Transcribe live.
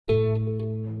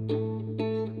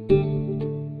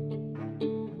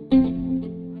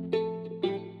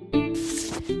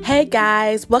Hey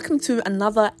guys, welcome to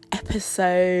another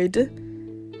episode.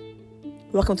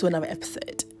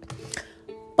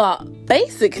 But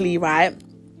basically, right,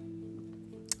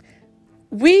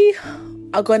 we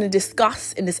are going to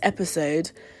discuss in this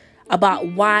episode about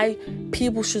why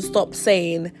people should stop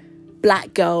saying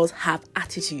black girls have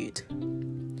attitude.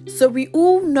 So we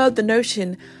all know the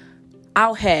notion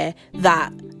out here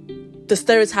that the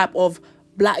stereotype of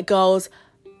black girls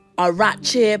are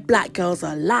ratchet, black girls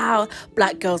are loud,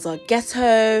 black girls are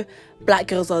ghetto, black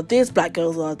girls are this, black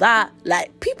girls are that.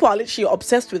 Like, people are literally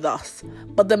obsessed with us.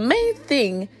 But the main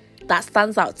thing that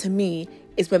stands out to me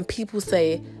is when people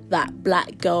say that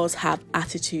black girls have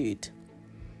attitude.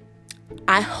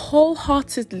 I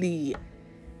wholeheartedly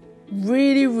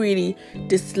really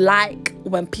dislike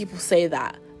when people say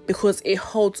that, because it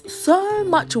holds so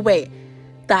much weight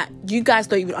that you guys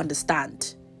don't even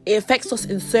understand. It affects us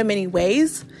in so many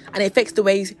ways, and it affects the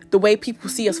way people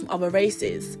see us from other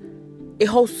races. It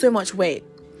holds so much weight.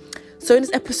 So in this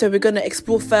episode, we're going to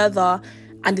explore further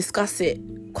and discuss it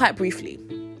quite briefly.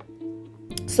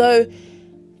 So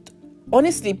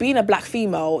honestly, being a black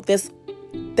female, there's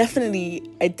definitely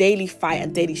a daily fight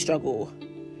and daily struggle.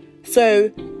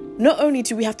 So not only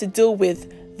do we have to deal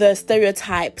with the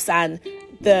stereotypes and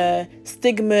the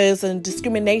stigmas and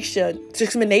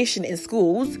discrimination in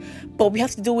schools, but we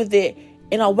have to deal with it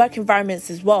in our work environments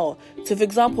as well. So for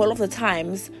example, a lot of the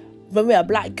times when we're a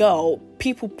black girl,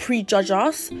 people prejudge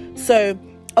us. So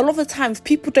a lot of the times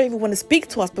people don't even want to speak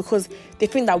to us because they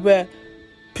think that we're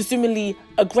presumably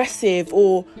aggressive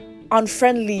or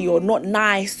unfriendly or not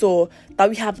nice, or that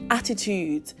we have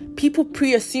attitude. People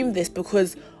pre-assume this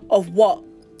because of what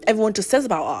everyone just says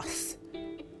about us,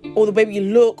 or the way we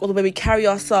look, or the way we carry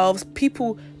ourselves.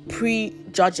 People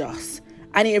prejudge us,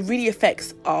 and it really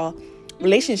affects our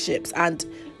relationships and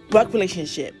work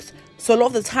relationships. So a lot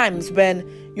of the times when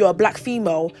you're a black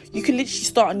female, you can literally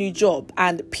start a new job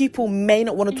and people may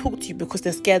not want to talk to you because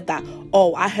they're scared that,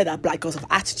 oh, I heard that black girls have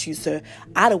attitude, so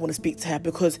I don't want to speak to her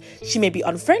because she may be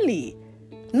unfriendly.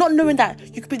 Not knowing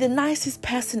that you could be the nicest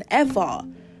person ever.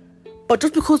 But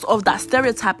just because of that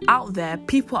stereotype out there,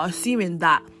 people are assuming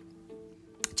that,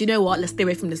 do you know what, let's stay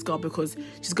away from this girl because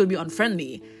she's going to be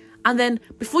unfriendly. And then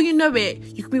before you know it,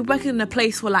 you could be working in a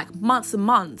place for like months and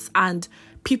months, and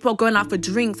people are going out for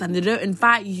drinks and they don't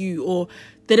invite you, or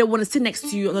they don't want to sit next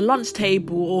to you on the lunch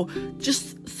table, or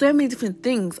just so many different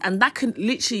things. And that can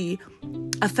literally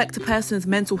affect a person's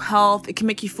mental health. It can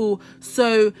make you feel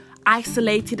so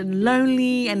isolated and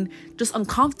lonely and just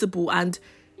uncomfortable. And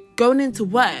going into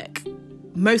work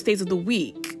most days of the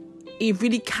week, it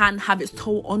really can have its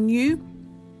toll on you.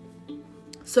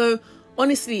 So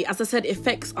honestly, as I said, it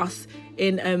affects us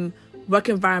in work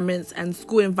environments and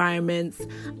school environments.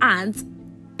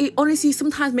 And it honestly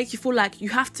sometimes makes you feel like you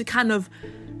have to kind of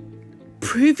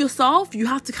prove yourself. You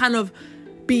have to kind of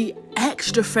be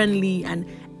extra friendly and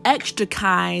extra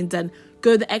kind and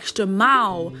go the extra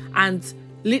mile and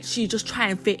literally just try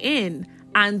and fit in.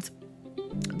 And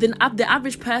then the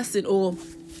average person, or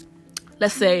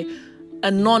let's say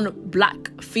a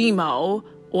non-black female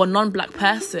or a non-black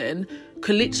person,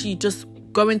 could literally just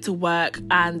go into work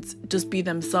and just be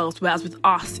themselves. Whereas with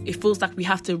us, it feels like we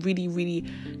have to really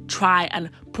try and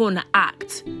put on an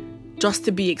act just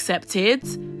to be accepted.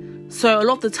 So a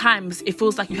lot of the times it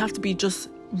feels like you have to be just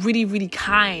really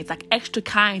kind, like extra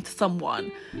kind to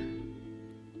someone,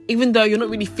 even though you're not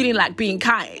really feeling like being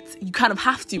kind. You kind of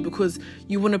have to, because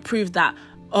you want to prove that,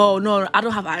 oh no, I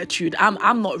don't have attitude,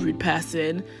 I'm not a rude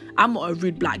person, I'm not a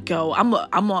rude black girl, I'm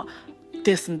not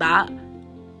this and that.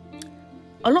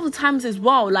 A lot of the times as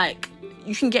well, like,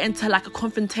 you can get into like a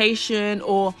confrontation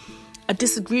or a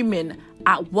disagreement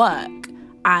at work,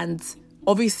 and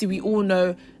obviously we all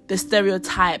know the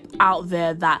stereotype out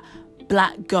there that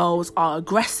black girls are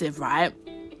aggressive, right?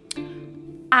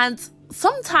 And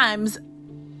sometimes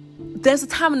there's a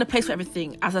time and a place for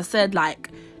everything. As I said,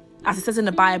 like, as it says in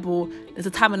the Bible, there's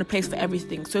a time and a place for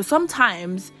everything. So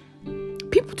sometimes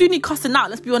people do need cussing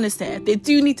out, let's be honest here. They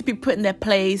do need to be put in their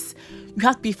place. You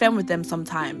have to be firm with them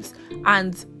sometimes.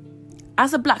 And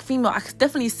as a black female, I could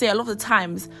definitely say a lot of the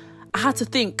times I had to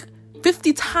think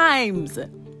 50 times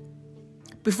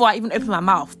before I even open my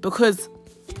mouth, because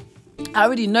I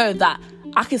already know that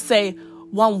I can say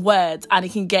one word and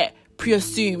it can get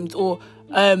pre-assumed, or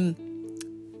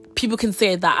people can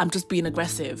say that I'm just being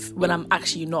aggressive when I'm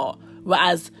actually not.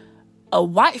 Whereas a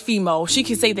white female, she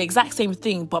can say the exact same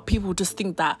thing, but people just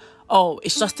think that, oh,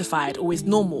 it's justified or it's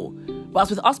normal. Whereas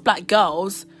with us black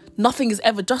girls, nothing is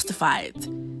ever justified.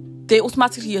 They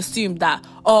automatically assume that,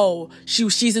 oh,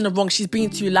 she's in the wrong, she's being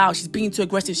too loud, she's being too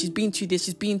aggressive, she's being too this,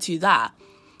 she's being too that.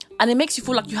 And it makes you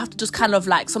feel like you have to just kind of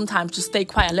like sometimes just stay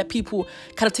quiet and let people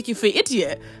kind of take you for an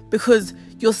idiot, because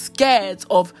you're scared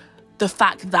of the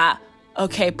fact that,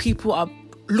 okay, people are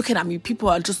looking at me, people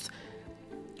are just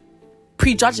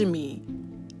prejudging me.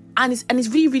 And it's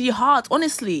really, really hard,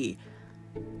 honestly.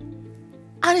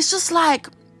 And it's just like,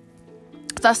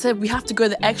 as I said, we have to go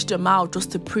the extra mile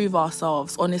just to prove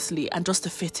ourselves, honestly, and just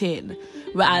to fit in.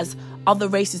 Whereas other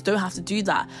races don't have to do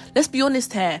that. Let's be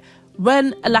honest here.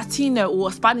 When a Latino or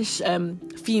a Spanish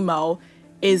female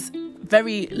is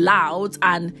very loud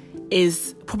and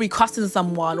is probably cussing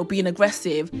someone or being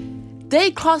aggressive,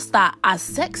 they class that as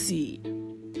sexy.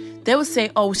 They will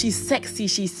say, oh, she's sexy,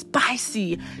 she's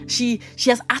spicy, she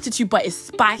has attitude but it's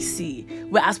spicy.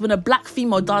 Whereas when a black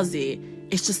female does it,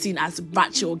 it's just seen as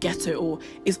ratchet or ghetto or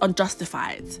is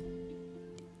unjustified.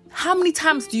 How many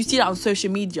times do you see that on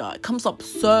social media? It comes up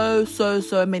so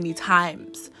many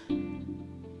times.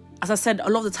 As I said, a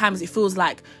lot of the times it feels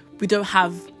like we don't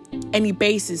have any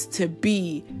basis to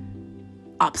be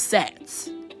upset.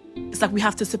 It's like we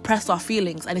have to suppress our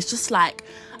feelings. And it's just like,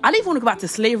 I don't even want to go back to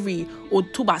slavery or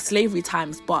talk about slavery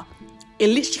times, but it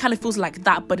literally kind of feels like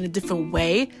that, but in a different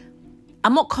way.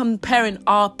 I'm not comparing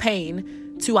our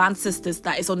pain to our ancestors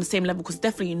that is on the same level, because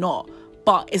definitely not.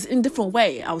 But it's in a different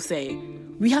way, I would say.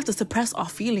 We have to suppress our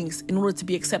feelings in order to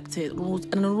be accepted,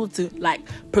 and in order to like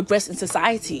progress in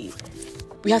society.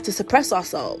 We have to suppress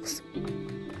ourselves.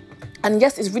 And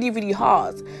yes, it's really, really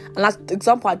hard. And like the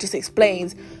example I just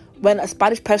explained, when a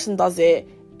Spanish person does it,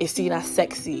 it's seen as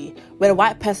sexy. When a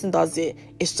white person does it,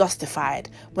 it's justified.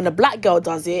 When a black girl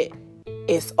does it,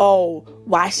 it's, oh,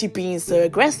 why is she being so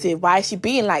aggressive? Why is she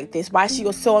being like this? Why is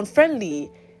she so unfriendly?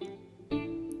 Do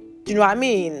you know what I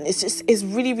mean? It's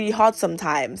really, really hard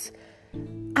sometimes.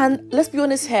 And let's be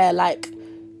honest here, like,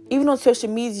 even on social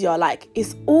media, like,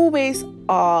 it's always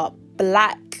our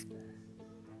black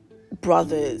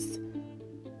brothers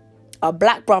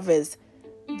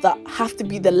that have to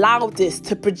be the loudest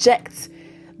to project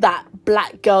that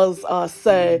black girls are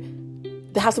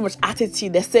they have so much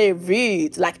attitude, they're so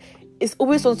rude. Like, it's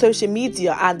always on social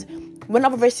media, and when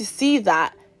other races see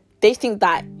that, they think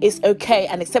that it's okay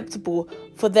and acceptable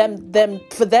for them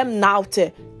now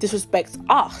to disrespect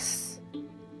us.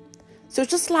 So it's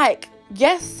just like,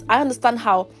 yes, I understand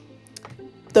how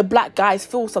the black guys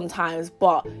feel sometimes,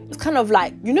 but it's kind of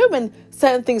like, you know, when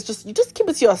certain things you just keep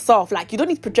it to yourself. Like, you don't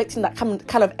need projecting that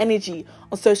kind of energy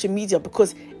on social media,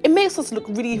 because it makes us look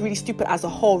really, really stupid as a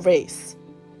whole race.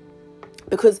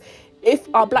 Because if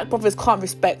our black brothers can't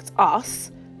respect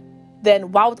us,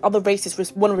 then why would other races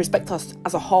want to respect us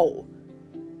as a whole?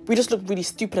 We just look really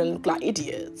stupid and look like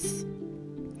idiots.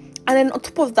 And then on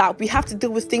top of that, we have to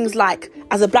deal with things like,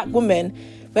 as a black woman,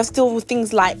 we have to deal with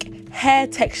things like hair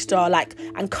texture, like,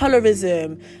 and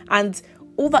colorism and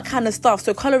all that kind of stuff.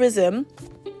 So colorism,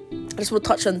 I just want to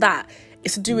touch on that.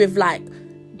 It's to do with like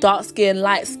dark skin,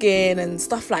 light skin and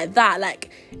stuff like that.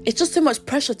 Like, it's just so much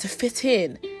pressure to fit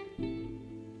in.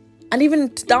 And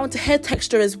even down to hair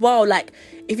texture as well. Like,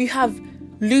 if you have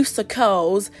looser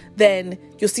curls, then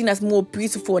you're seen as more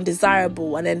beautiful and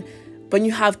desirable. And then when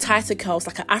you have tighter curls,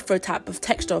 like an afro type of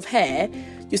texture of hair,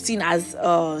 you're seen as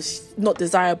not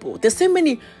desirable. There's so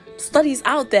many studies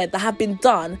out there that have been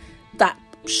done that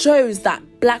shows that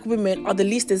black women are the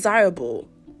least desirable.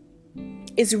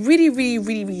 It's really, really,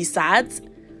 really, really sad.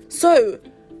 So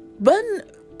when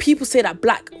people say that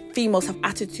black females have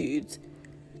attitudes,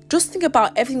 just think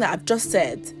about everything that I've just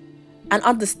said and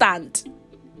understand,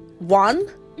 one,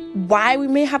 why we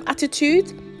may have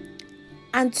attitude,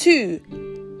 and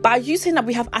two, by you saying that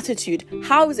we have attitude,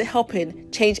 how is it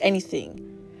helping change anything?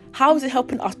 How is it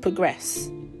helping us progress?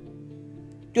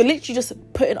 You're literally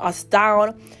just putting us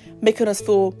down, making us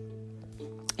feel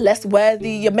less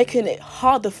worthy. You're making it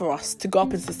harder for us to go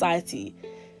up in society.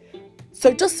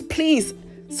 So just please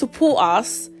support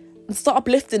us and start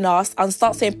uplifting us and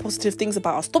start saying positive things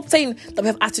about us. Stop saying that we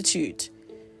have attitude.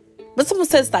 When someone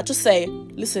says that, just say,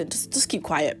 listen, just keep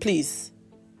quiet, please.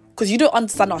 Because you don't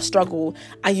understand our struggle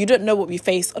and you don't know what we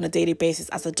face on a daily basis,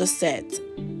 as I just said.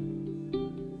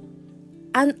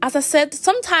 And as I said,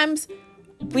 sometimes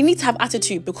we need to have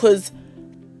attitude because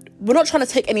we're not trying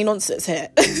to take any nonsense here.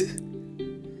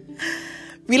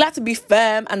 We like to be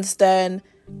firm and stern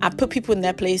and put people in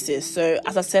their places. So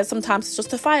as I said, sometimes it's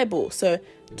justifiable. So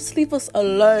just leave us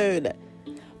alone.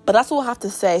 But that's all I have to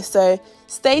say. So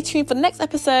stay tuned for the next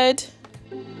episode.